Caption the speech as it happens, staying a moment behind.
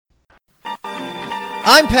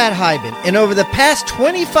I'm Pat Hiban, and over the past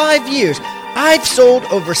 25 years, I've sold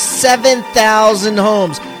over 7,000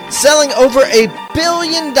 homes, selling over $1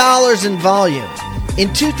 billion in volume.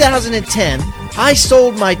 In 2010, I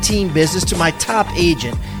sold my team business to my top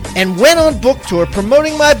agent and went on book tour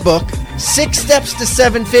promoting my book, 6 Steps to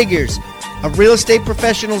 7 Figures, a real estate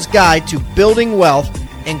professional's guide to building wealth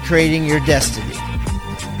and creating your destiny.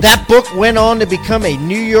 That book went on to become a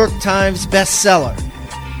New York Times bestseller.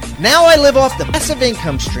 Now I live off the passive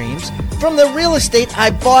income streams from the real estate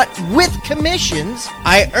I bought with commissions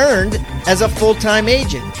I earned as a full-time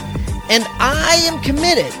agent. And I am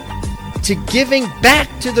committed to giving back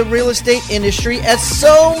to the real estate industry as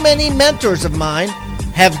so many mentors of mine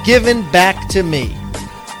have given back to me.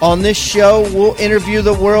 On this show, we'll interview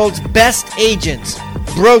the world's best agents,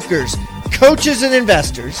 brokers, coaches, and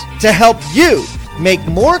investors to help you make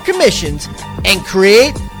more commissions and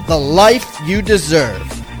create the life you deserve.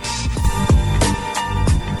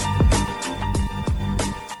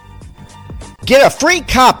 Get a free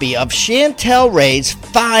copy of Chantel Ray's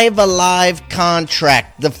 5 Alive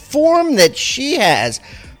contract, the form that she has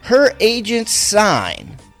her agents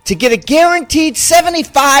sign to get a guaranteed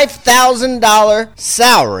 $75,000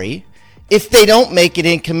 salary if they don't make it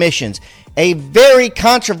in commissions. A very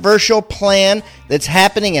controversial plan that's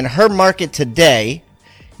happening in her market today.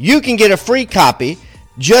 You can get a free copy.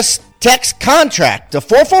 Just text contract to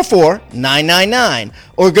 444-999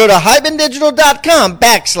 or go to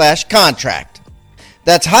hibandigital.com/contract.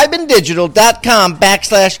 That's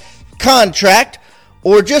hibandigital.com/contract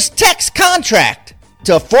or just text contract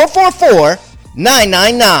to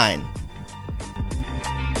 444-999.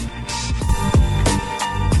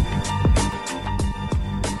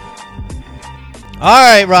 All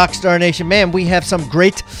right, Rockstar Nation, man, we have some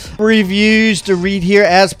great reviews to read here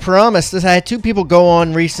as promised. I had 2 people go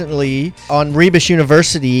on recently on Rebus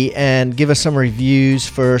University and give us some reviews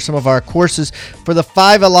for some of our courses. For the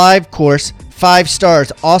 5 Alive course, 5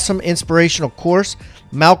 stars, awesome inspirational course.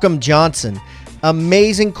 Malcolm Johnson,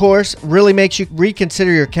 amazing course, really makes you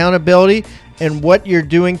reconsider your accountability and what you're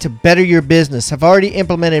doing to better your business. I've already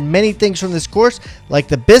implemented many things from this course, like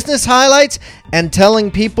the business highlights and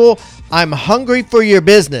telling people I'm hungry for your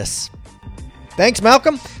business. Thanks,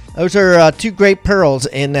 Malcolm. Those are 2 great pearls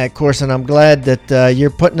in that course, and I'm glad that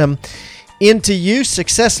you're putting them into use.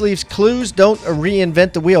 Success leaves clues. Don't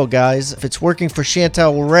reinvent the wheel, guys. If it's working for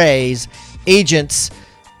Chantel Ray's agents,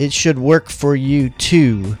 it should work for you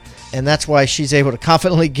too. And that's why she's able to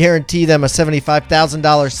confidently guarantee them a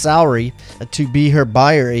 $75,000 salary to be her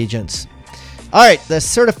buyer agents. All right, the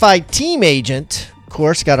Certified Team Agent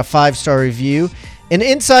course got a 5-star review. An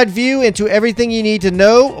inside view into everything you need to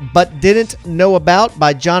know but didn't know about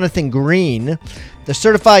by Jonathan Green. The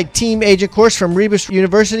Certified Team Agent course from Rebus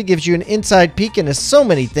University gives you an inside peek into so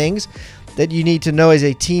many things that you need to know as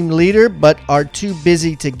a team leader but are too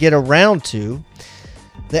busy to get around to.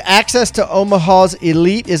 The access to Omaha's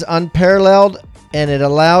elite is unparalleled, and it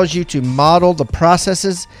allows you to model the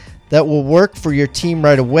processes that will work for your team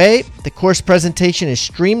right away. The course presentation is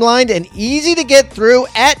streamlined and easy to get through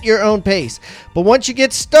at your own pace. But once you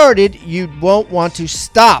get started, you won't want to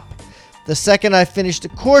stop. The second I finished the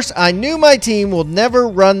course, I knew my team will never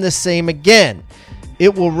run the same again.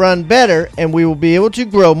 It will run better, and we will be able to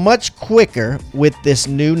grow much quicker with this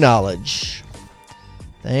new knowledge.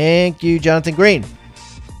 Thank you, Jonathan Green.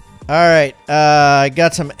 All right, I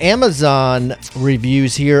got some Amazon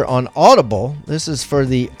reviews here on Audible. This is for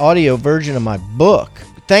the audio version of my book.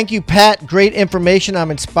 Thank you, Pat. Great information.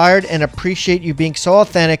 I'm inspired and appreciate you being so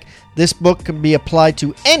authentic. This book can be applied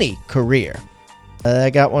to any career. I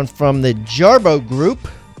got one from the Jarbo Group.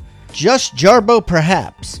 Just Jarbo,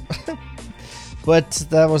 perhaps. But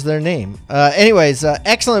that was their name.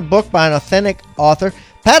 Excellent book by an authentic author.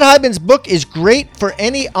 Pat Hiban's book is great for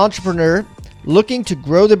any entrepreneur looking to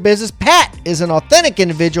grow their business. Pat is an authentic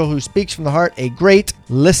individual who speaks from the heart. A great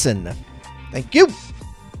listen. Thank you.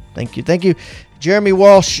 Thank you. Thank you. Jeremy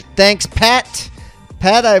Walsh. Thanks, Pat.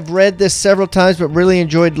 Pat, I've read this several times, but really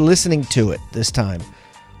enjoyed listening to it this time.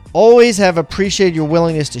 Always have appreciated your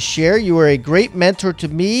willingness to share. You are a great mentor to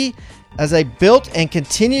me as I built and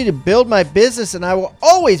continue to build my business, and I will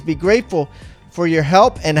always be grateful for your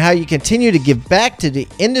help and how you continue to give back to the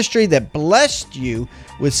industry that blessed you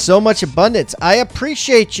with so much abundance. I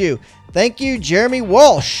appreciate you. Thank you, Jeremy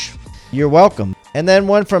Walsh. You're welcome. And then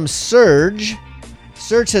one from Serge.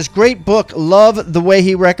 Serge says, great book. Love the way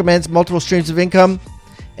he recommends multiple streams of income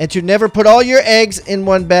and to never put all your eggs in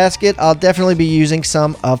one basket. I'll definitely be using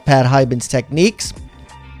some of Pat Hiban's techniques.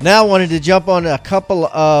 Now I wanted to jump on a couple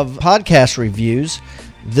of podcast reviews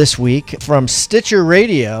this week from Stitcher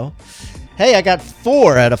Radio. Hey, I got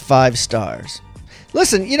 4 out of 5 stars.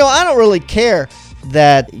 Listen, I don't really care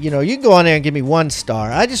that, you can go on there and give me 1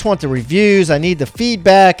 star. I just want the reviews. I need the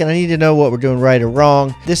feedback, and I need to know what we're doing right or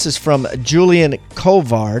wrong. This is from Julian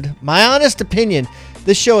Kovard. My honest opinion,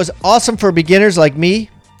 this show is awesome for beginners like me.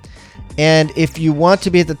 And if you want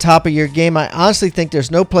to be at the top of your game, I honestly think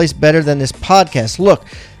there's no place better than this podcast. Look,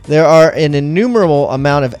 there are an innumerable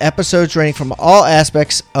amount of episodes ranging from all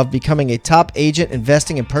aspects of becoming a top agent,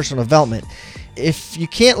 investing, in personal development. If you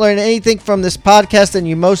can't learn anything from this podcast, then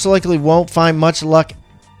you most likely won't find much luck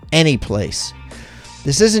anyplace.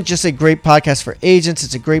 This isn't just a great podcast for agents.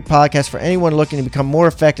 It's a great podcast for anyone looking to become more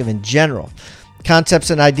effective in general. Concepts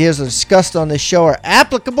and ideas discussed on this show are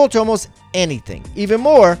applicable to almost anything. Even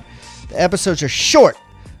more, the episodes are short,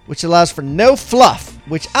 which allows for no fluff,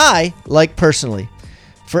 which I like personally.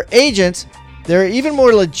 For agents, there are even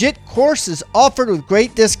more legit courses offered with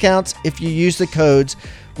great discounts if you use the codes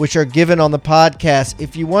which are given on the podcast.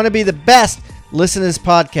 If you want to be the best, listen to this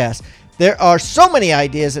podcast. There are so many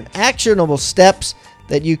ideas and actionable steps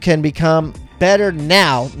that you can become better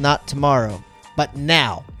now, not tomorrow, but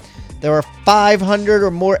now. There are 500 or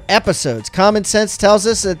more episodes. Common sense tells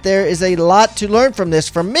us that there is a lot to learn from this.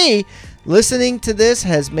 For me, listening to this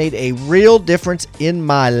has made a real difference in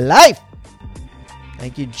my life.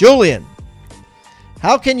 Thank you, Julian.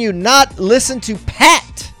 How can you not listen to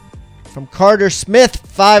Pat from Carter Smith?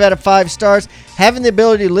 5 out of 5 stars. Having the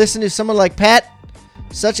ability to listen to someone like Pat,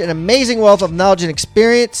 such an amazing wealth of knowledge and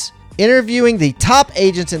experience, interviewing the top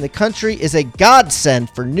agents in the country is a godsend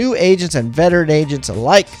for new agents and veteran agents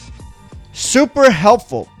alike. Super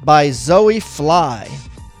Helpful by Zoe Fly.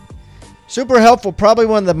 Super Helpful, probably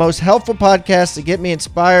one of the most helpful podcasts to get me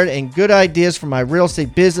inspired and good ideas for my real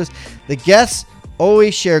estate business. The guests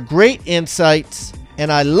always share great insights, and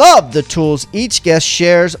I love the tools each guest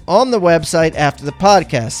shares on the website after the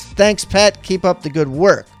podcast. Thanks, Pat. Keep up the good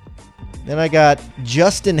work. Then I got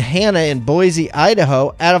Justin Hanna in Boise,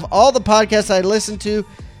 Idaho. Out of all the podcasts I listen to,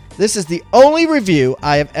 this is the only review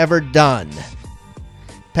I have ever done.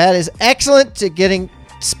 Pat is excellent to getting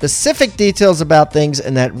specific details about things,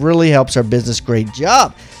 and that really helps our business. Great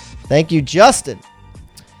job. Thank you, Justin.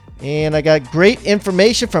 And I got great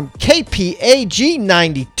information from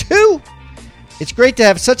KPAG92. It's great to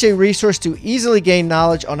have such a resource to easily gain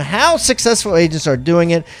knowledge on how successful agents are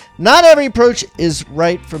doing it. Not every approach is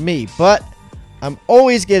right for me, but I'm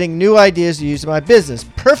always getting new ideas to use in my business.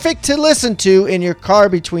 Perfect to listen to in your car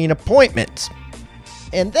between appointments.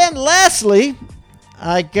 And then lastly,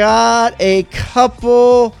 I got a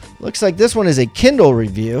couple, looks like this one is a Kindle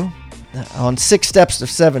review on 6 Steps to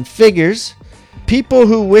 7 Figures. People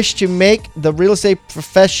who wish to make the real estate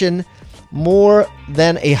profession more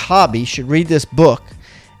than a hobby should read this book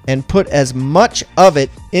and put as much of it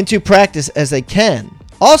into practice as they can.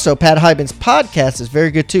 Also, Pat Hiban's podcast is very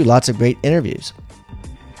good too. Lots of great interviews.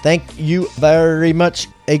 Thank you very much.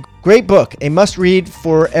 A great book, a must-read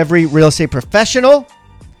for every real estate professional.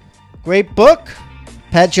 Great book.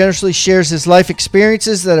 Pat generously shares his life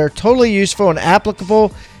experiences that are totally useful and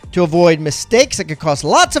applicable to avoid mistakes that could cost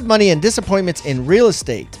lots of money and disappointments in real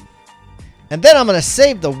estate. And then I'm going to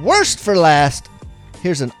save the worst for last.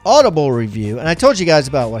 Here's an Audible review. And I told you guys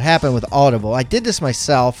about what happened with Audible. I did this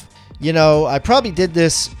myself. I probably did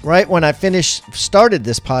this right when I started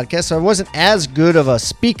this podcast, so I wasn't as good of a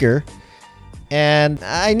speaker. And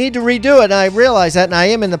I need to redo it, and I realize that, and I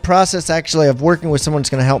am in the process, actually, of working with someone who's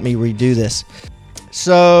going to help me redo this.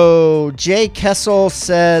 So, Jay Kessel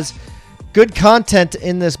says, good content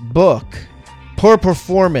in this book. Poor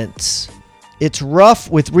performance. It's rough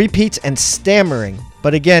with repeats and stammering,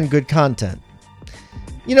 but again, good content.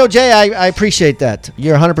 Jay, I appreciate that.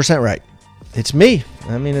 You're 100% right. It's me.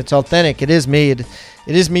 I mean, it's authentic. It is me. It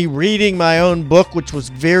is me reading my own book, which was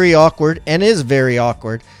very awkward and is very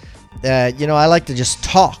awkward. I like to just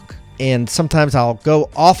talk, and sometimes I'll go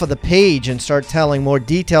off of the page and start telling more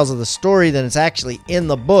details of the story than it's actually in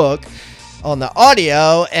the book on the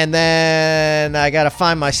audio, and then I got to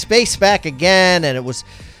find my space back again, and it was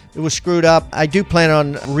screwed up. I do plan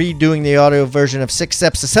on redoing the audio version of 6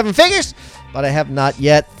 Steps to 7 Figures, but I have not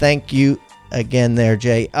yet. Thank you again there,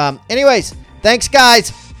 Jay. Anyways, thanks,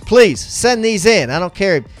 guys. Please send these in. I don't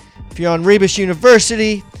care if you're on Rebus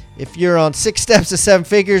University, if you're on 6 Steps to 7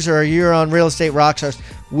 Figures, or you're on Real Estate Rockstars.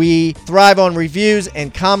 We thrive on reviews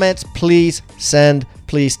and comments. Please send.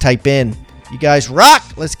 Please type in. You guys rock.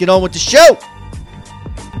 Let's get on with the show.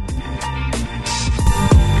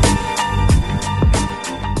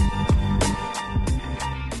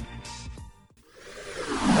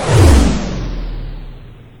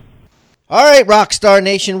 All right, Rockstar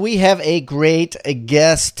Nation, we have a great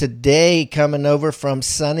guest today coming over from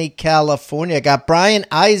sunny California. Got Brian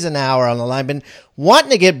Eisenhower on the line. Been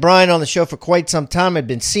wanting to get Brian on the show for quite some time. I've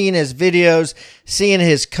been seeing his videos, seeing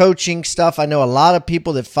his coaching stuff. I know a lot of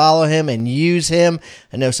people that follow him and use him.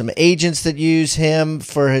 I know some agents that use him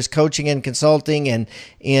for his coaching and consulting.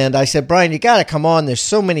 And I said, Brian, you got to come on. There's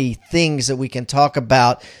so many things that we can talk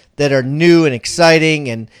about that are new and exciting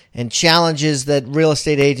and challenges that real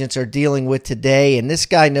estate agents are dealing with today. And this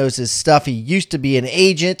guy knows his stuff. He used to be an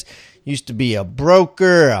agent, used to be a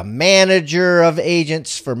broker, a manager of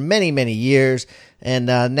agents for many, many years. And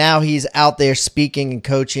now he's out there speaking and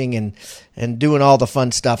coaching and doing all the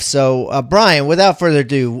fun stuff. So, Brian, without further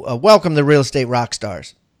ado, welcome to Real Estate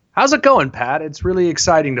Rockstars. How's it going, Pat? It's really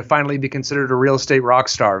exciting to finally be considered a real estate rock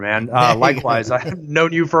star, man. Likewise, I've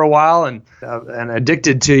known you for a while and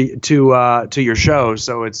addicted to your show,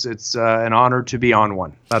 so it's an honor to be on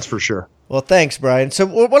one. That's for sure. Well, thanks, Brian. So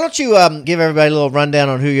why don't you give everybody a little rundown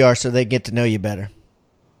on who you are so they get to know you better?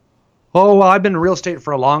 Oh, well, I've been in real estate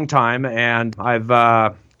for a long time, and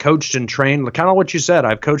I've coached and trained, kind of what you said.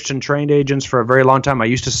 I've coached and trained agents for a very long time. I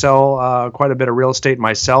used to sell quite a bit of real estate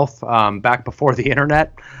myself back before the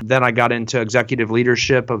internet. Then I got into executive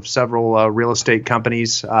leadership of several real estate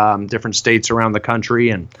companies, different states around the country,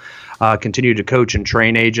 and continued to coach and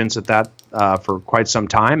train agents at that for quite some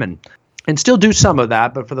time, and still do some of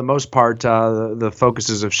that. But for the most part, the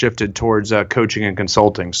focuses have shifted towards coaching and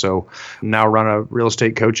consulting. So now run a real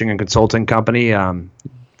estate coaching and consulting company.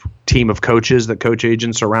 Team of coaches that coach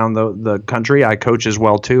agents around the country. I coach as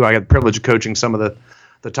well too. I had the privilege of coaching some of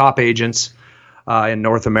the top agents in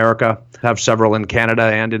North America. I have several in Canada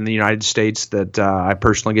and in the United States that I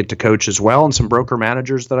personally get to coach as well, and some broker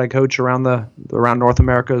managers that I coach around North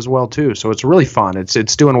America as well too. So it's really fun.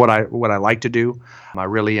 It's doing what I like to do. I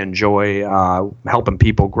really enjoy helping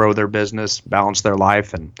people grow their business, balance their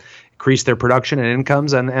life, and increase their production and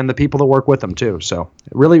incomes, and the people that work with them too. So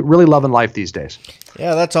really, really loving life these days.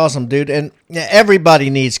 Yeah, that's awesome, dude. And everybody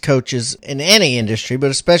needs coaches in any industry, but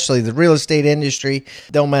especially the real estate industry.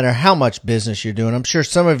 Don't matter how much business you're doing. I'm sure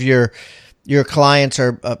some of your clients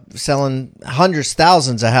are selling hundreds,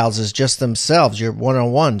 thousands of houses just themselves. Your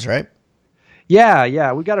one-on-ones, right?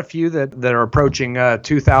 Yeah. We got a few that are approaching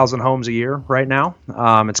 2,000 homes a year right now.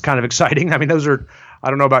 It's kind of exciting. I mean, those are, I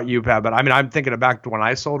don't know about you, Pat, but I mean, I'm thinking back to when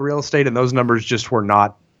I sold real estate, and those numbers just were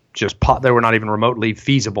not they were not even remotely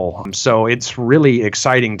feasible. So it's really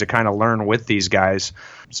exciting to kind of learn with these guys,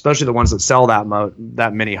 especially the ones that sell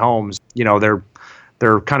that many homes. You know,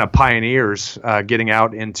 they're kind of pioneers getting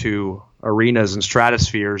out into arenas and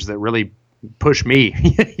stratospheres that really push me,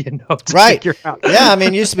 to right. figure out. Yeah, I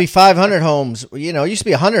mean, it used to be 500 homes. It used to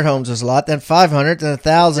be 100 homes was a lot, then 500, then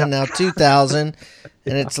 1,000, now 2,000.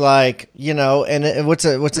 And it's like, and what's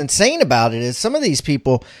insane about it is some of these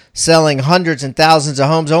people selling hundreds and thousands of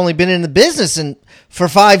homes only been in the business for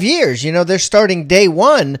 5 years. They're starting day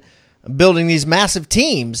one building these massive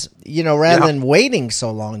teams, rather than waiting so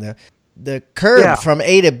long. The curve from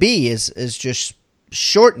A to B is just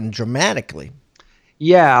shortened dramatically.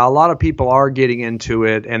 Yeah, a lot of people are getting into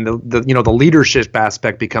it, and the leadership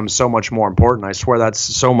aspect becomes so much more important. I swear that's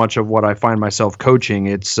so much of what I find myself coaching.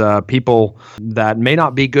 It's people that may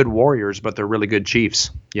not be good warriors, but they're really good chiefs,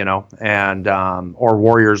 and or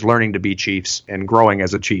warriors learning to be chiefs and growing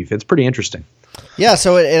as a chief. It's pretty interesting. Yeah,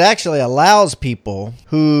 so it actually allows people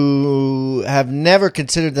who have never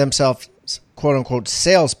considered themselves quote unquote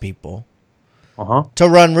salespeople to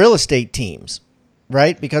run real estate teams.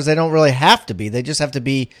 Right? Because they don't really have to be. They just have to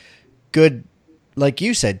be good, like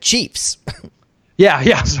you said, chiefs.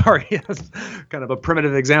 Yeah. Sorry, kind of a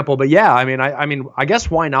primitive example, but yeah. I mean, I guess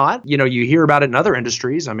why not? You hear about it in other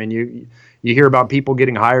industries. I mean, you hear about people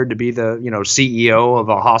getting hired to be the CEO of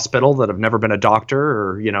a hospital that have never been a doctor,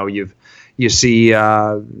 or you see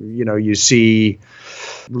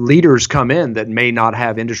leaders come in that may not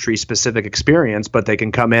have industry specific experience, but they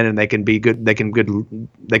can come in and they can be good. They can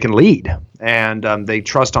lead, and they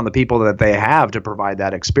trust on the people that they have to provide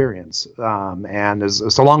that experience. And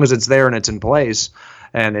so long as it's there and it's in place,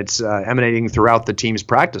 and it's emanating throughout the team's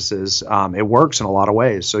practices, it works in a lot of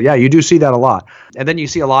ways. So yeah, you do see that a lot. And then you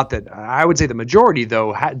see a lot that I would say the majority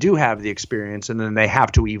though do have the experience, and then they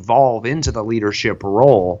have to evolve into the leadership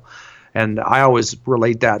role. And I always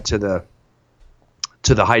relate that to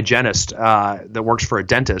the hygienist that works for a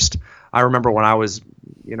dentist. I remember when I was,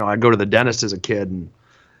 I'd go to the dentist as a kid, and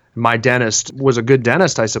my dentist was a good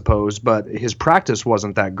dentist, I suppose, but his practice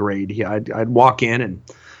wasn't that great. I'd walk in, and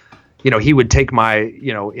he would take my,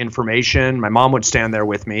 information. My mom would stand there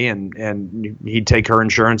with me, and he'd take her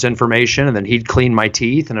insurance information, and then he'd clean my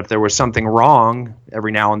teeth. And if there was something wrong,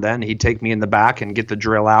 every now and then, he'd take me in the back and get the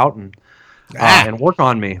drill out and work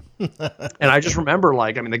on me. And I just remember,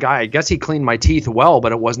 the guy, I guess he cleaned my teeth well,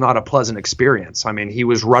 but it was not a pleasant experience. I mean, he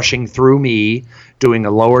was rushing through me, doing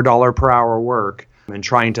a lower dollar per hour work and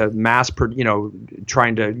trying to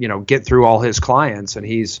get through all his clients. And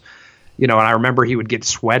he's, and I remember he would get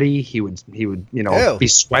sweaty. He would be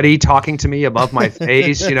sweaty talking to me above my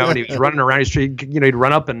face, and he was running around the street. He'd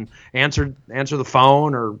run up and answer the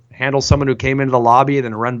phone or handle someone who came into the lobby, and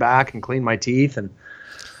then run back and clean my teeth. And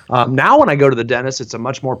now when I go to the dentist, it's a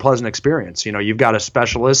much more pleasant experience. You've got a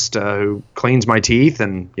specialist who cleans my teeth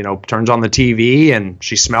and, turns on the TV, and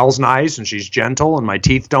she smells nice and she's gentle and my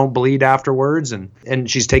teeth don't bleed afterwards.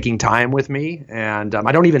 And she's taking time with me. And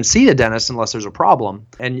I don't even see the dentist unless there's a problem.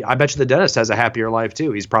 And I bet you the dentist has a happier life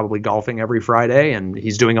too. He's probably golfing every Friday, and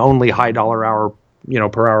he's doing only high dollar hour,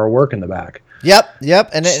 per hour work in the back. Yep.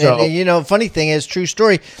 And funny thing is, true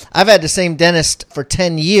story, I've had the same dentist for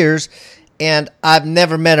 10 years. And I've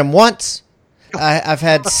never met him once. I've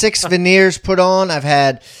had 6 veneers put on. I've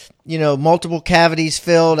had, multiple cavities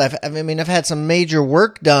filled. I've had some major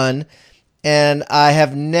work done, and I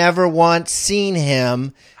have never once seen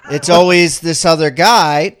him. It's always this other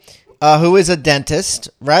guy who is a dentist,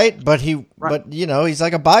 right? But he's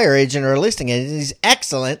like a buyer agent or a listing agent. He's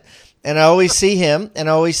excellent. And I always see him, and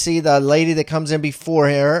I always see the lady that comes in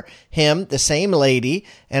before him, the same lady,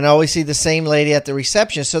 and I always see the same lady at the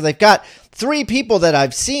reception. So they've got 3 people that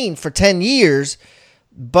I've seen for 10 years,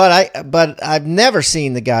 but I've never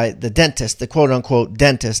seen the dentist, the quote unquote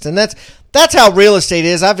dentist. And that's how real estate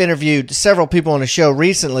is. I've interviewed several people on the show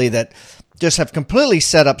recently that just have completely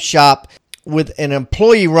set up shop with an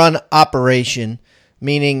employee run operation,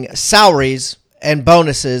 meaning salaries and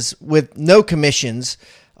bonuses with no commissions,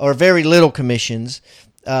 or very little commissions,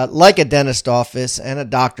 like a dentist office and a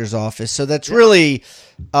doctor's office. So that's really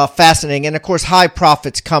fascinating. And, of course, high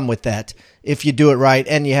profits come with that. If you do it right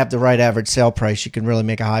and you have the right average sale price, you can really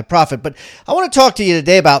make a high profit. But I want to talk to you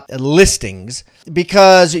today about listings,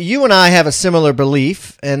 because you and I have a similar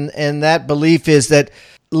belief, and that belief is that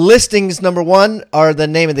listings, number one, are the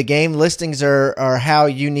name of the game. Listings are how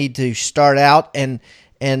you need to start out, and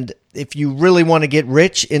if you really want to get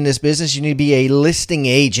rich in this business, you need to be a listing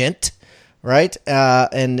agent, right?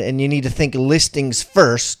 And you need to think listings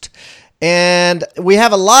first. And we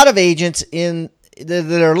have a lot of agents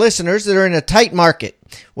that are listeners that are in a tight market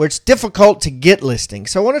where it's difficult to get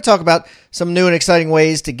listings. So I want to talk about some new and exciting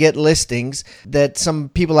ways to get listings that some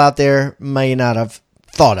people out there may not have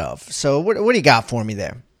thought of. So what do you got for me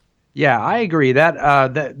there? Yeah, I agree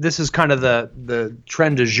that this is kind of the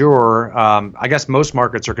trend du jour. I guess most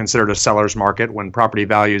markets are considered a seller's market. When property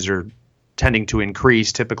values are tending to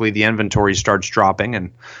increase, typically the inventory starts dropping.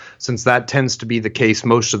 And since that tends to be the case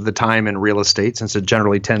most of the time in real estate, since it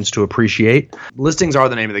generally tends to appreciate, listings are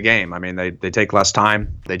the name of the game. I mean, they take less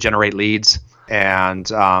time, they generate leads, and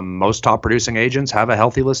most top producing agents have a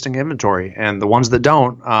healthy listing inventory. And the ones that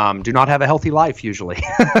don't do not have a healthy life usually,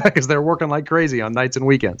 because they're working like crazy on nights and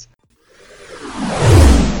weekends.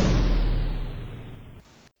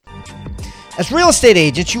 As real estate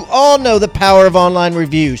agents, you all know the power of online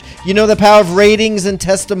reviews. You know the power of ratings and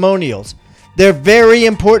testimonials. They're very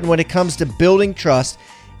important when it comes to building trust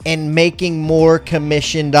and making more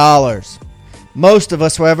commission dollars. Most of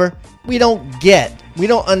us, however, we don't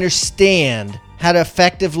understand how to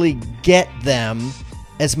effectively get them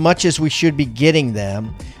as much as we should be getting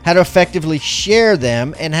them, how to effectively share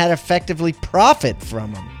them, and how to effectively profit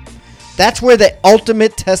from them. That's where the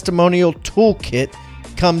Ultimate Testimonial Toolkit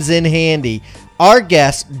comes in handy. Our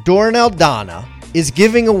guest, Doran Aldana, is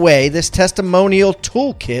giving away this testimonial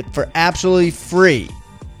toolkit for absolutely free.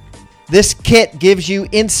 This kit gives you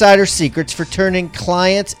insider secrets for turning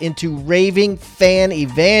clients into raving fan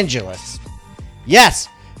evangelists. Yes,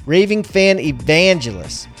 raving fan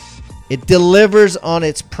evangelists. It delivers on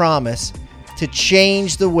its promise to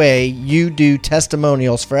change the way you do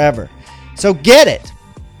testimonials forever. So get it.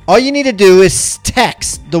 All you need to do is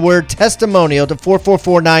text the word testimonial to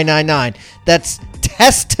 444-999. That's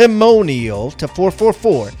testimonial to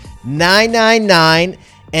 444-999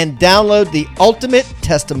 and download the Ultimate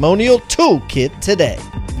Testimonial Toolkit today.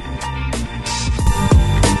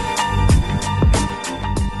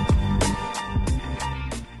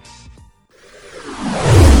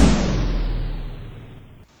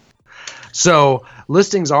 So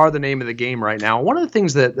listings are the name of the game right now. One of the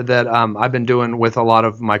things that I've been doing with a lot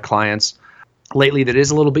of my clients lately that is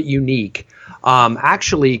a little bit unique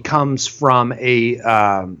actually comes from a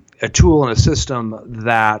tool and a system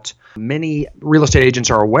that many real estate agents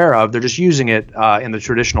are aware of. They're just using it in the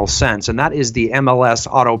traditional sense, and that is the MLS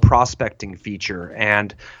auto prospecting feature.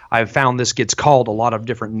 And I've found this gets called a lot of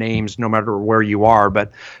different names no matter where you are,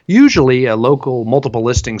 but usually a local multiple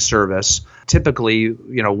listing service, typically,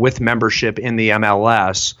 with membership in the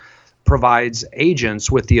MLS, provides agents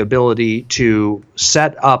with the ability to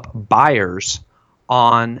set up buyers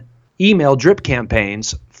on email drip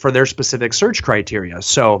campaigns for their specific search criteria.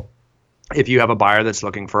 So if you have a buyer that's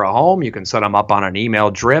looking for a home, you can set them up on an email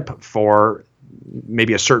drip for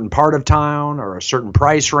maybe a certain part of town or a certain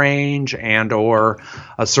price range and or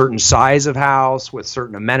a certain size of house with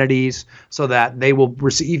certain amenities, so that they will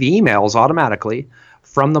receive emails automatically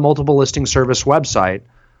from the multiple listing service website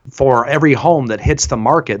for every home that hits the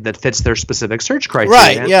market that fits their specific search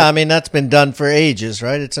criteria. Right. Yeah. I mean, that's been done for ages,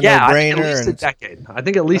 right? It's a no-brainer. At least a decade. I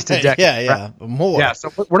think at least a decade. Yeah. Right? More. Yeah. So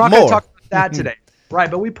we're not going to talk about that today. Right.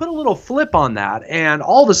 But we put a little flip on that. And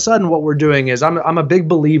all of a sudden what we're doing is I'm a big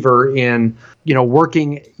believer in,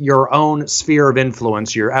 working your own sphere of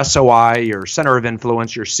influence, your SOI, your center of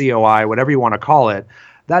influence, your COI, whatever you want to call it.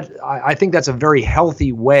 I think that's a very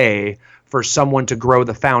healthy way for someone to grow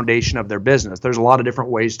the foundation of their business. There's a lot of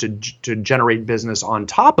different ways to generate business on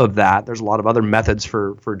top of that. There's a lot of other methods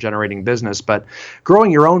for generating business, but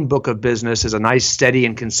growing your own book of business is a nice, steady,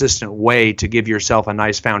 and consistent way to give yourself a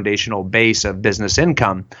nice foundational base of business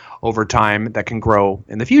income over time that can grow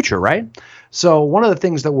in the future, right? So one of the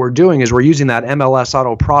things that we're doing is we're using that MLS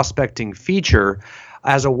auto prospecting feature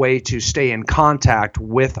as a way to stay in contact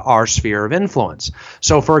with our sphere of influence.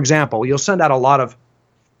 So for example, you'll send out a lot of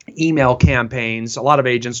email campaigns, a lot of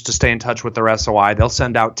agents to stay in touch with their SOI. They'll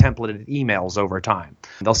send out templated emails over time.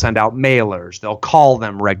 They'll send out mailers. They'll call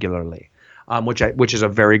them regularly, which is a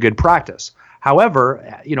very good practice.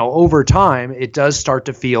 However, over time, it does start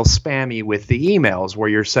to feel spammy with the emails where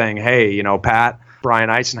you're saying, hey, Pat, Brian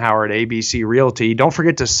Eisenhower at ABC Realty, don't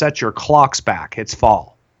forget to set your clocks back. It's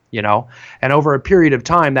fall. And over a period of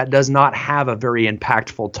time, that does not have a very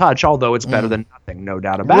impactful touch, although it's better than nothing, no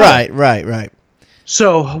doubt about it. Right.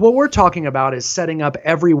 So what we're talking about is setting up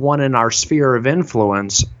everyone in our sphere of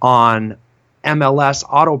influence on MLS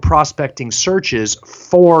auto prospecting searches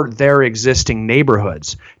for their existing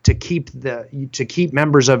neighborhoods to keep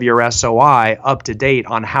members of your SOI up to date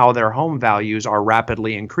on how their home values are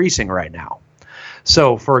rapidly increasing right now.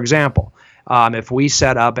 So, for example, if we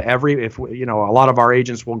set up a lot of our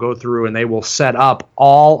agents will go through and they will set up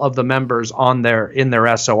all of the members in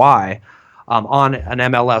their SOI on an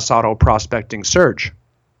MLS auto prospecting search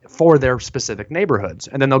for their specific neighborhoods.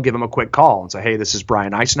 And then they'll give them a quick call and say, hey, this is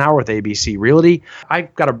Brian Eisenhower with ABC Realty.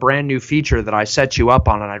 I've got a brand new feature that I set you up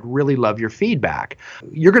on, and I'd really love your feedback.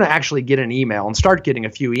 You're going to actually get an email and start getting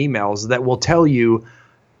a few emails that will tell you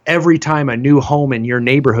every time a new home in your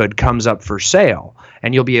neighborhood comes up for sale.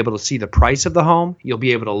 And you'll be able to see the price of the home. You'll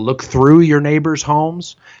be able to look through your neighbors'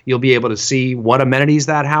 homes. You'll be able to see what amenities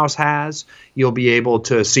that house has. You'll be able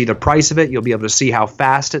to see the price of it. You'll be able to see how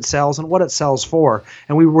fast it sells and what it sells for.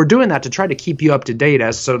 And we were doing that to try to keep you up to date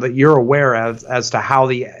so that you're aware as to how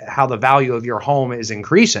the value of your home is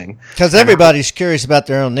increasing. Because everybody's curious about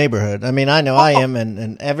their own neighborhood. I mean, I know I am,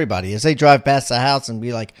 and everybody, as they drive past the house and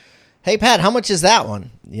be like, hey, Pat, how much is that one?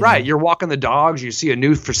 Right. You're walking the dogs. You see a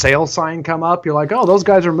new for sale sign come up. You're like, oh, those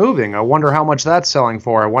guys are moving. I wonder how much that's selling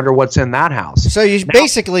for. I wonder what's in that house. So you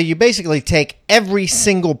basically take every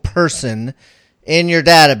single person in your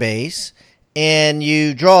database and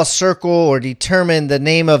you draw a circle or determine the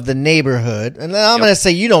name of the neighborhood. And I'm going to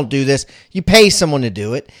say you don't do this. You pay someone to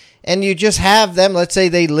do it. And you just have them, let's say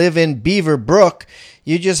they live in Beaver Brook.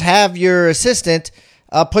 You just have your assistant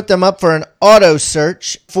put them up for an auto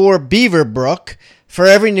search for Beaver Brook for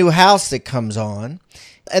every new house that comes on.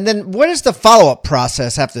 And then what is the follow-up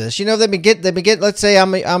process after this? They've been getting, let's say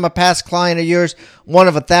I'm a past client of yours, one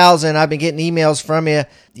of 1,000. I've been getting emails from you,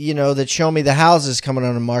 that show me the houses coming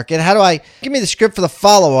on the market. Give me the script for the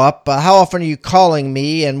follow-up. How often are you calling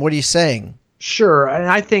me and what are you saying? Sure. And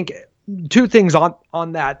I think two things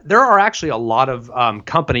on that. There are actually a lot of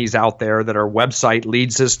companies out there that are website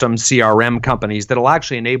lead system CRM companies that will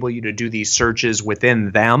actually enable you to do these searches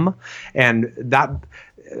within them. And that,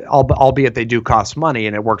 albeit they do cost money,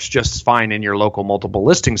 and it works just fine in your local multiple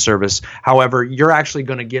listing service. However, you're actually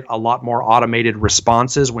going to get a lot more automated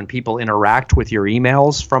responses when people interact with your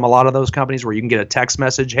emails from a lot of those companies, where you can get a text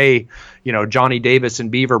message, hey, Johnny Davis in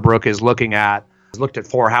Beaver Brook is looked at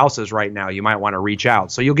 4 houses right now. You might want to reach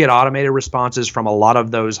out. So you'll get automated responses from a lot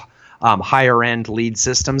of those higher end lead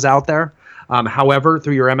systems out there. However,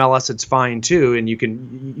 through your MLS, it's fine too. And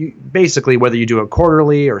you basically, whether you do it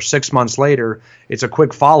quarterly or 6 months later, it's a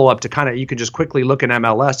quick follow-up to you can just quickly look in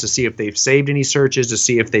MLS to see if they've saved any searches, to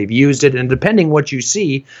see if they've used it. And depending what you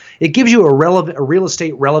see, it gives you a real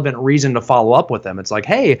estate relevant reason to follow up with them. It's like,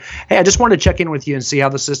 hey, I just wanted to check in with you and see how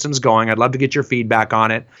the system's going. I'd love to get your feedback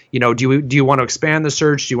on it. Do you want to expand the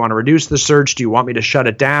search? Do you want to reduce the search? Do you want me to shut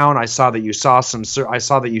it down? I saw that you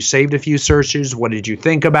saved a few searches. What did you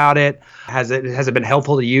think about it? Has it been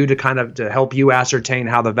helpful to you to help you ascertain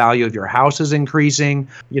how the value of your house is increasing?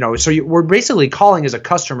 We're basically calling as a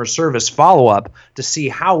customer service follow-up to see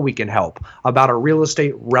how we can help about a real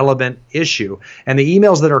estate relevant issue. And the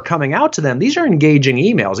emails that are coming out to them, these are engaging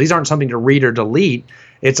emails. These aren't something to read or delete.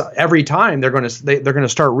 It's every time they're going to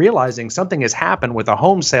start realizing something has happened with a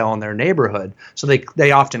home sale in their neighborhood, so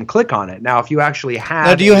they often click on it. Now, if you actually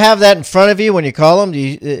have, do you have that in front of you when you call them? Do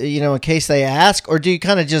you, in case they ask, or do you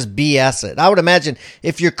kind of just BS it? I would imagine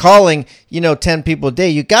if you're calling, 10 people a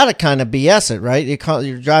day, you got to kind of BS it, right?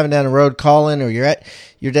 You're driving down the road calling, or you're at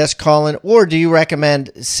your desk calling, or do you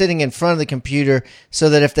recommend sitting in front of the computer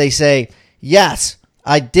so that if they say, yes,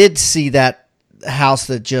 I did see that house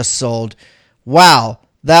that just sold, wow,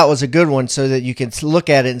 that was a good one, so that you can look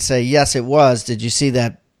at it and say, yes, it was. Did you see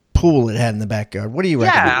that pool it had in the backyard? What do you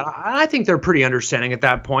recommend? Yeah, I think they're pretty understanding at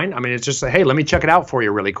that point. I mean, it's just like, hey, let me check it out for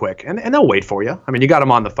you really quick. And they'll wait for you. I mean, you got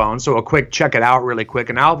them on the phone, so a quick check it out really quick.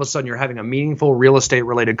 And now all of a sudden you're having a meaningful real estate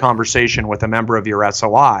related conversation with a member of your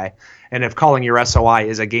SOI. And if calling your SOI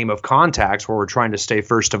is a game of contacts where we're trying to stay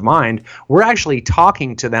first of mind, we're actually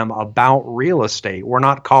talking to them about real estate. We're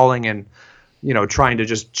not calling and, trying to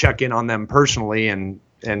just check in on them personally and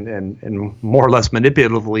more or less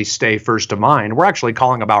manipulatively stay first of mind. We're actually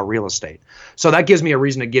calling about real estate. So that gives me a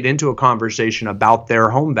reason to get into a conversation about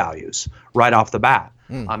their home values right off the bat,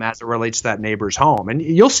 as it relates to that neighbor's home. And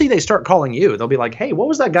you'll see they start calling you. They'll be like, hey, what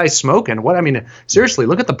was that guy smoking? Seriously,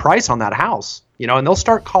 look at the price on that house. And they'll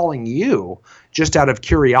start calling you just out of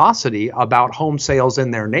curiosity about home sales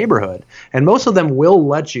in their neighborhood. And most of them will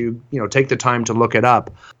let you, take the time to look it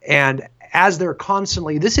up. And as they're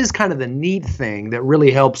constantly, this is kind of the neat thing that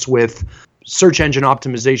really helps with search engine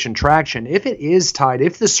optimization traction. If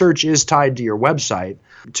the search is tied to your website,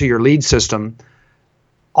 to your lead system,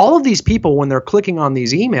 all of these people, when they're clicking on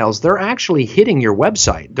these emails, they're actually hitting your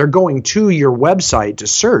website. They're going to your website to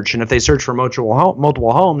search. And if they search for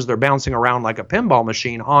multiple homes, they're bouncing around like a pinball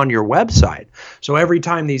machine on your website. So every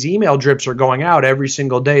time these email drips are going out every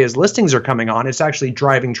single day as listings are coming on, it's actually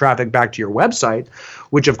driving traffic back to your website,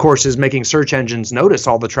 which of course is making search engines notice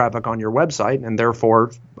all the traffic on your website and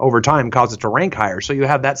therefore over time cause it to rank higher. So you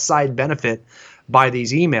have that side benefit by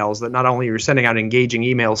these emails that not only you're sending out engaging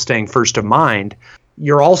emails, staying first of mind,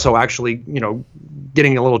 you're also actually,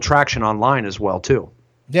 getting a little traction online as well, too.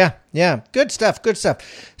 Yeah. Good stuff.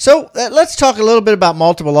 So let's talk a little bit about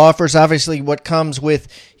multiple offers. Obviously, what comes with,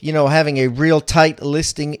 having a real tight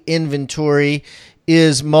listing inventory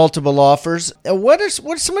is multiple offers.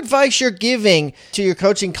 What's some advice you're giving to your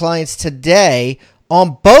coaching clients today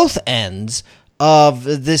on both ends of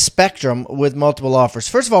this spectrum with multiple offers?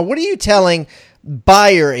 First of all, what are you telling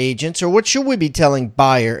buyer agents, or what should we be telling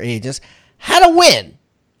buyer agents? How to win,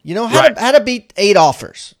 how to beat 8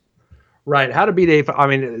 offers. Right. How to beat 8. I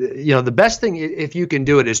mean, the best thing, if you can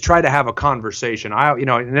do it, is try to have a conversation.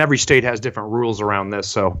 And every state has different rules around this.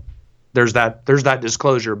 So there's that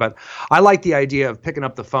disclosure. But I like the idea of picking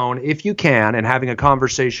up the phone if you can and having a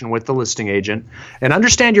conversation with the listing agent and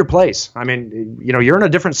understand your place. I mean, you're in a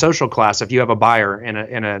different social class if you have a buyer in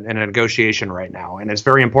a negotiation right now. And it's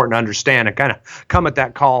very important to understand and kind of come at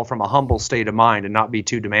that call from a humble state of mind and not be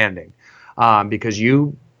too demanding. Because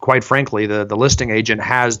you, quite frankly, the listing agent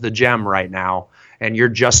has the gem right now, and you're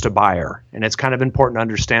just a buyer. And it's kind of important to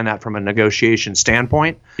understand that from a negotiation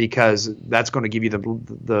standpoint, because that's going to give you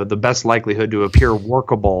the best likelihood to appear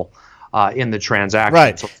workable in the transaction.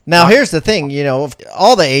 Right. So now, here's the thing, if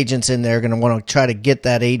all the agents in there are going to want to try to get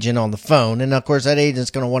that agent on the phone. And, of course, that agent's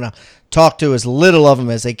going to want to talk to as little of them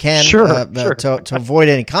as they can to avoid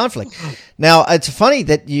any conflict. Now, it's funny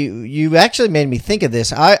that you actually made me think of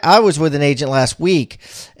this. I was with an agent last week,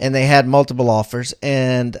 and they had multiple offers,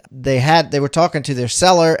 and they were talking to their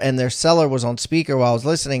seller, and their seller was on speaker while I was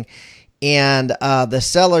listening, and the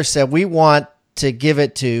seller said, we want to give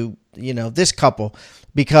it to this couple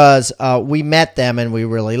because we met them and we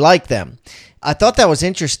really like them. I thought that was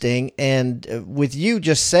interesting, and with you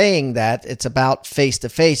just saying that it's about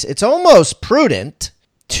face-to-face, it's almost prudent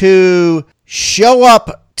to show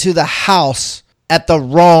up to the house at the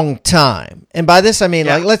wrong time. And by this, I mean,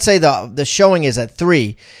 like, let's say the showing is at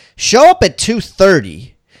 3. Show up at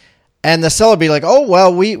 2:30 And the seller be like, oh,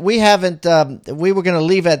 well, we haven't, we were going to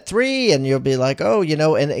leave at 3. And you'll be like, oh,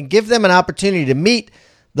 and give them an opportunity to meet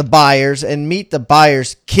the buyers and meet the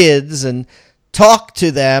buyers' kids and talk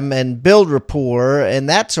to them and build rapport and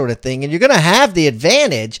that sort of thing. And you're going to have the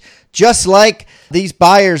advantage, just like these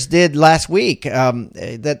buyers did last week,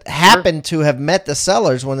 that happened to have met the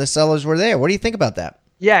sellers when the sellers were there. What do you think about that?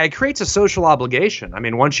 Yeah, it creates a social obligation. I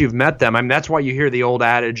mean, once you've met them, that's why you hear the old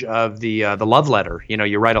adage of the love letter.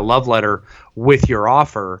 You write a love letter with your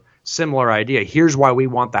offer. Similar idea. Here's why we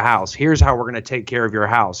want the house. Here's how we're going to take care of your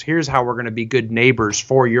house. Here's how we're going to be good neighbors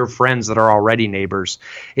for your friends that are already neighbors.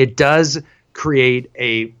 It does create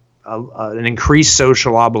an increased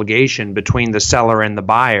social obligation between the seller and the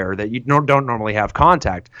buyer that you don't normally have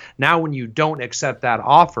contact. Now, when you don't accept that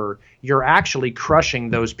offer, you're actually crushing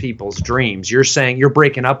those people's dreams. You're saying you're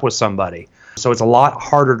breaking up with somebody. So it's a lot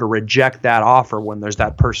harder to reject that offer when there's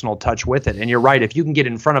that personal touch with it. And you're right, if you can get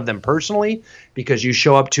in front of them personally because you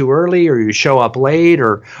show up too early or you show up late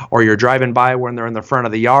or you're driving by when they're in the front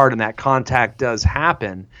of the yard and that contact does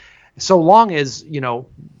happen, so long as,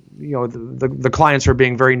 the clients are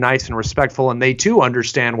being very nice and respectful and they too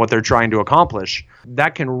understand what they're trying to accomplish,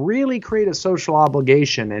 that can really create a social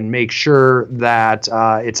obligation and make sure that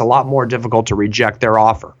it's a lot more difficult to reject their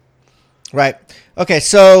offer. Right. Okay.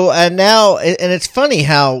 So now, and it's funny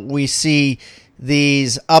how we see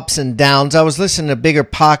these ups and downs. I was listening to Bigger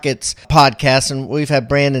Pockets podcast, and we've had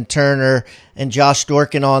Brandon Turner and Josh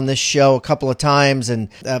Dorkin on this show a couple of times, and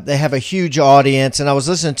they have a huge audience. And I was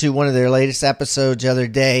listening to one of their latest episodes the other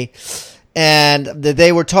day, and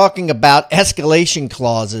they were talking about escalation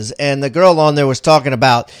clauses, and the girl on there was talking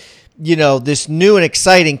about, this new and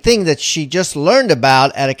exciting thing that she just learned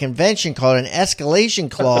about at a convention called an escalation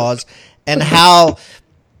clause, and how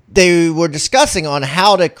they were discussing on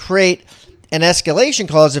how to create an escalation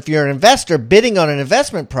clause if you're an investor bidding on an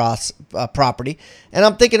investment property. And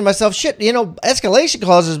I'm thinking to myself, shit, escalation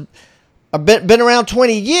clauses have been around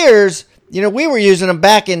 20 years. We were using them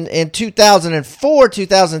back in 2004,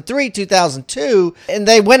 2003, 2002, and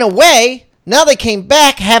they went away. Now they came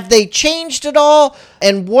back. Have they changed at all?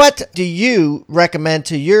 And what do you recommend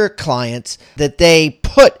to your clients that they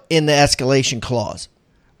put in the escalation clause?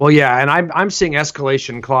 Well, yeah, and I'm seeing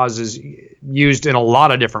escalation clauses used in a lot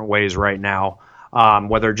of different ways right now.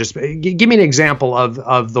 Whether just give me an example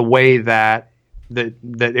of the way that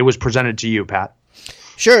it was presented to you, Pat.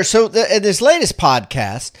 Sure. So in this latest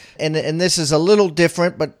podcast, and this is a little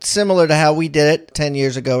different, but similar to how we did it 10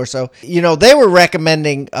 years ago or so, they were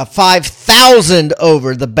recommending a 5,000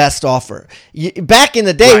 over the best offer. Back in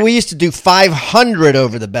the day, right, we used to do 500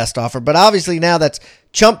 over the best offer, but obviously now that's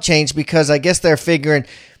chump change because I guess they're figuring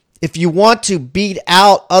if you want to beat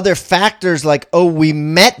out other factors like, oh, we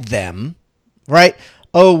met them, right?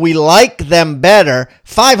 Oh, we like them better,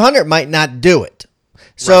 500 might not do it.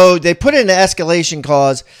 So They put in an escalation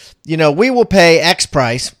clause, we will pay X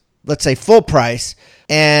price, let's say full price,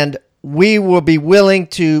 and we will be willing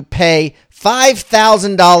to pay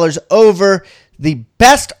 $5,000 over the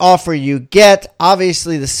best offer you get.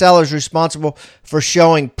 Obviously, the seller's responsible for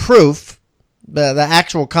showing proof, the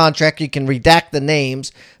actual contract. You can redact the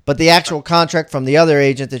names, but the actual contract from the other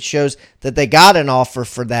agent that shows that they got an offer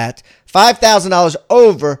for that, $5,000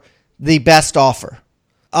 over the best offer.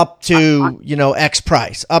 Up to, X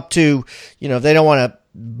price, up to, they don't want to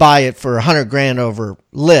buy it for $100,000 over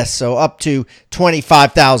list. So up to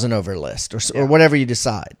 25,000 over list or whatever you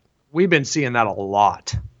decide. We've been seeing that a whole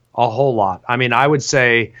lot. I mean, I would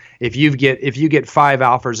say if you get 5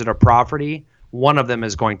 offers at a property, one of them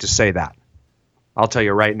is going to say that. I'll tell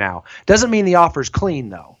you right now. Doesn't mean the offer's clean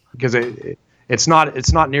though, because it's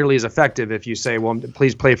not nearly as effective if you say, well,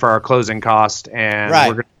 please pay for our closing cost and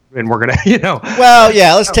right. we're gonna, Well,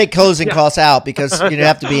 yeah, let's take closing costs out because you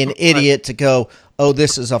have to be an idiot to go, oh,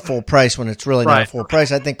 this is a full price when it's really not a full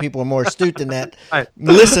price. I think people are more astute than that.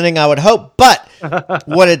 Listening, I would hope. But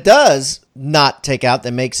what it does not take out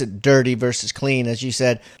that makes it dirty versus clean, as you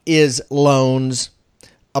said, is loans,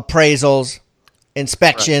 appraisals,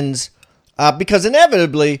 inspections, because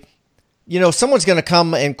inevitably, someone's going to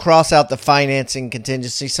come and cross out the financing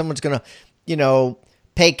contingency. Someone's going to,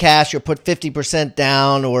 pay cash or put 50%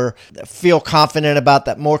 down or feel confident about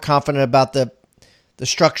that, more confident about the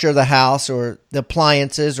structure of the house or the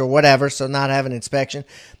appliances or whatever, so not have an inspection.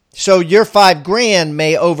 So your $5,000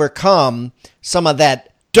 may overcome some of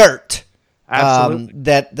that dirt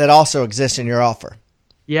that also exists in your offer.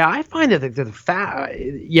 Yeah, I find that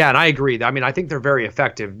and I agree. I mean, I think they're very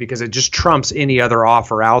effective because it just trumps any other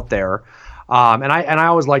offer out there. And I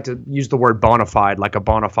always like to use the word bona fide, like a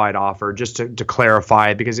bona fide offer, just to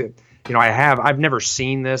clarify, because I've never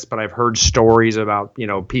seen this, but I've heard stories about,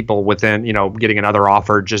 people within, getting another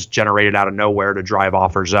offer just generated out of nowhere to drive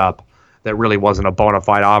offers up. That really wasn't a bona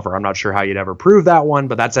fide offer. I'm not sure how you'd ever prove that one,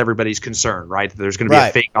 but that's everybody's concern, right? There's going to be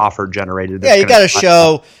a fake offer generated. Yeah, you got to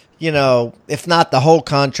show, if not the whole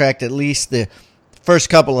contract, at least the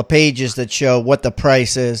first couple of pages that show what the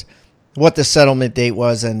price is, what the settlement date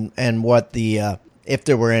was, and what the if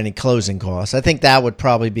there were any closing costs. I think that would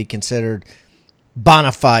probably be considered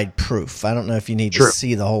bona fide proof. I don't know if you need to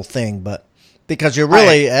see the whole thing, but because you're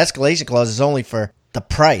really escalation clause is only for the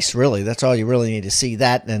price, really. That's all you really need to see,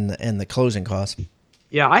 that and the closing costs.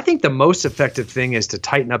 Yeah, I think the most effective thing is to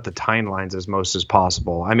tighten up the timelines as most as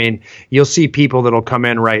possible. I mean, you'll see people that'll come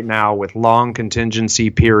in right now with long contingency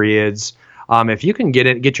periods. If you can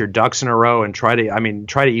get your ducks in a row and try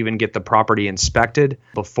to even get the property inspected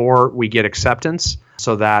before we get acceptance,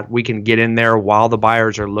 so that we can get in there while the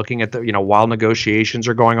buyers are looking at while negotiations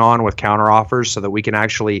are going on with counteroffers, so that we can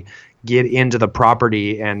actually get into the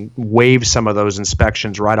property and waive some of those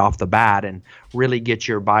inspections right off the bat and really get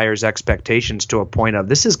your buyers' expectations to a point of,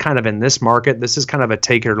 this is kind of in this market, this is kind of a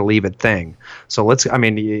take it or leave it thing. So it's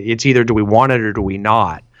either do we want it or do we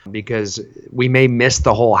not? Because we may miss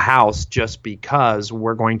the whole house just because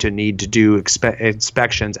we're going to need to do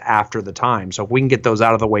inspections after the time. So if we can get those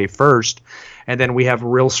out of the way first, and then we have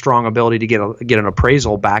real strong ability to get an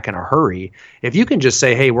appraisal back in a hurry. If you can just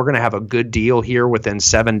say, hey, we're going to have a good deal here within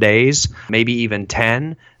 7 days, maybe even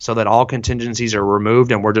 10, so that all contingencies are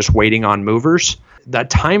removed and we're just waiting on movers,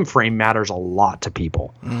 that time frame matters a lot to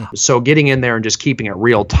people. So getting in there and just keeping it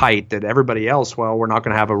real tight, that everybody else, well, we're not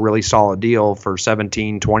going to have a really solid deal for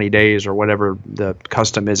 17, 20 days or whatever the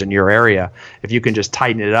custom is in your area. If you can just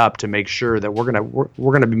tighten it up to make sure that we're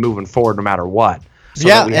going to be moving forward no matter what. So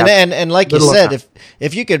and like you said,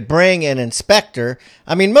 if you could bring an inspector,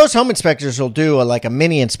 I mean, most home inspectors will do a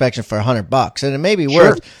mini inspection for $100, and it may be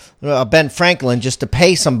worth Ben Franklin just to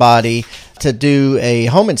pay somebody to do a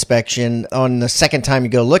home inspection on the second time you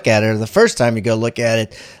go look at it or the first time you go look at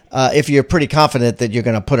it, if you're pretty confident that you're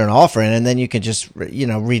going to put an offer in, and then you can just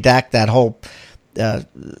redact that whole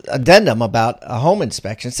addendum about a home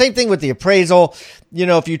inspection. Same thing with the appraisal.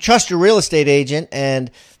 If you trust your real estate agent and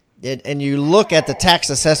you look at the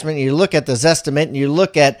tax assessment, you look at the Zestimate, and you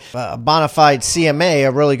look at a bona fide CMA,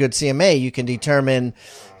 a really good CMA, you can determine,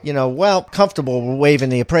 comfortable waiving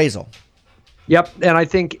the appraisal. Yep, and I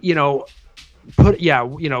think, waive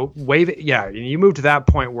it. Yeah, and you move to that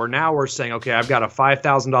point where now we're saying, okay, I've got a $5,000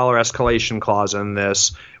 escalation clause in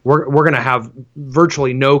this. We're going to have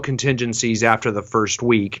virtually no contingencies after the first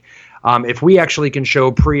week. If we actually can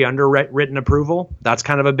show pre-underwritten approval, that's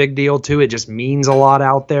kind of a big deal too. It just means a lot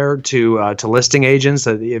out there to listing agents.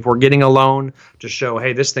 That if we're getting a loan to show,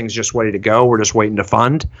 hey, this thing's just ready to go, we're just waiting to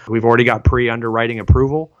fund. We've already got pre-underwriting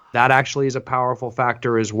approval. That actually is a powerful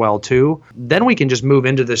factor as well too. Then we can just move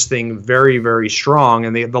into this thing very, very strong.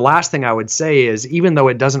 And the last thing I would say is, even though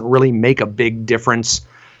it doesn't really make a big difference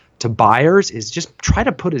to buyers, is just try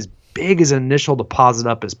to put as big as an initial deposit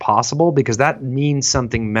up as possible, because that means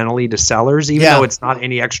something mentally to sellers, even though it's not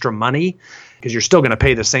any extra money, because you're still going to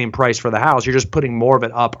pay the same price for the house. You're just putting more of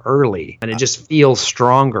it up early, and it just feels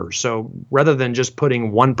stronger. So rather than just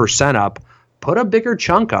putting 1% up, put a bigger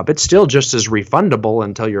chunk up. It's still just as refundable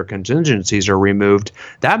until your contingencies are removed.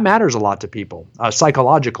 That matters a lot to people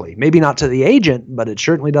psychologically. Maybe not to the agent, but it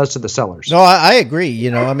certainly does to the sellers. No, I agree.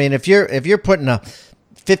 If you're putting a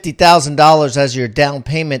 $50,000 as your down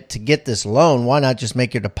payment to get this loan, why not just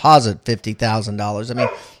make your deposit $50,000? I mean,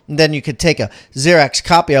 then you could take a Xerox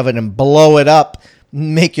copy of it and blow it up,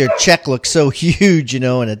 make your check look so huge, and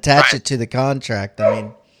attach it to the contract. I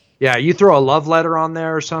mean, yeah, you throw a love letter on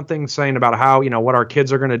there or something saying about how, what our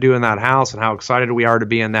kids are going to do in that house and how excited we are to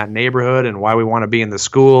be in that neighborhood and why we want to be in the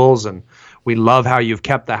schools, and we love how you've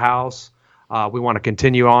kept the house. We want to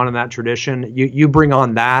continue on in that tradition. You bring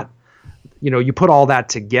on that. You put all that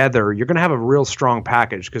together, you're going to have a real strong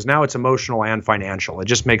package, because now it's emotional and financial. It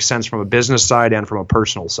just makes sense from a business side and from a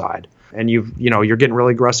personal side. And you're getting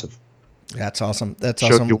really aggressive. That's awesome. That's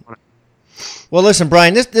awesome. Well, listen,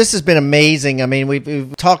 Brian, this has been amazing. I mean,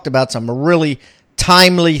 we've talked about some really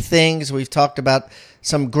timely things. We've talked about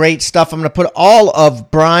some great stuff. I'm going to put all of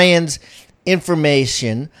Brian's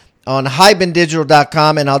information on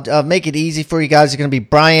hibandigital.com, and I'll make it easy for you guys. It's going to be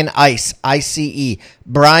Brian Ice, I-C-E,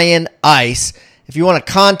 Brian Ice. If you want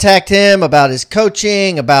to contact him about his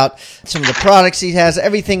coaching, about some of the products he has,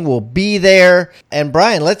 everything will be there. And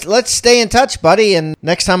Brian, let's stay in touch, buddy. And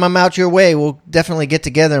next time I'm out your way, we'll definitely get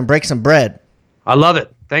together and break some bread. I love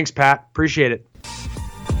it. Thanks, Pat. Appreciate it.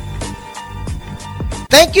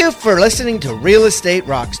 Thank you for listening to Real Estate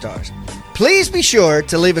Rockstars. please be sure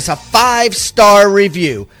to leave us a 5-star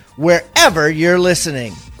review wherever you're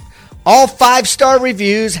listening. All 5-star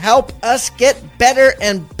reviews help us get better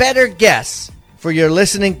and better guests for your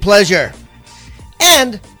listening pleasure.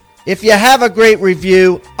 And if you have a great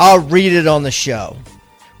review, I'll read it on the show.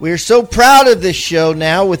 We are so proud of this show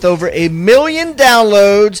now with over 1 million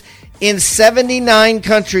downloads in 79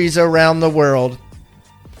 countries around the world.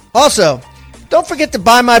 Also, don't forget to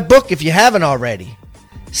buy my book if you haven't already.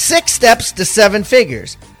 6 Steps to 7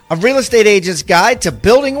 Figures, a real estate agent's guide to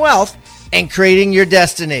building wealth and creating your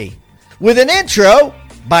destiny. With an intro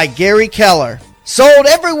by Gary Keller. Sold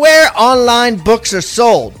everywhere online books are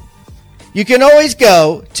sold. You can always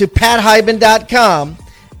go to pathiban.com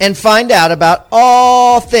and find out about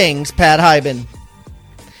all things Pat Hiban.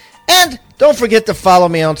 And don't forget to follow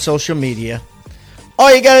me on social media.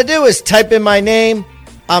 All you gotta do is type in my name.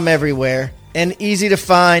 I'm everywhere and easy to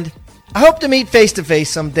find. I hope to meet face to face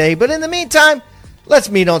someday, but in the meantime, let's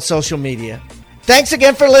meet on social media. Thanks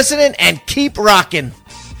again for listening and keep rocking.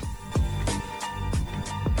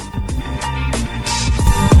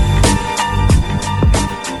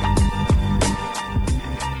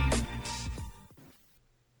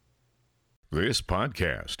 This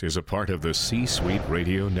podcast is a part of the C-Suite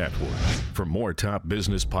Radio Network. For more top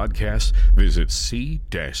business podcasts, visit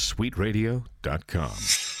c-suiteradio.com.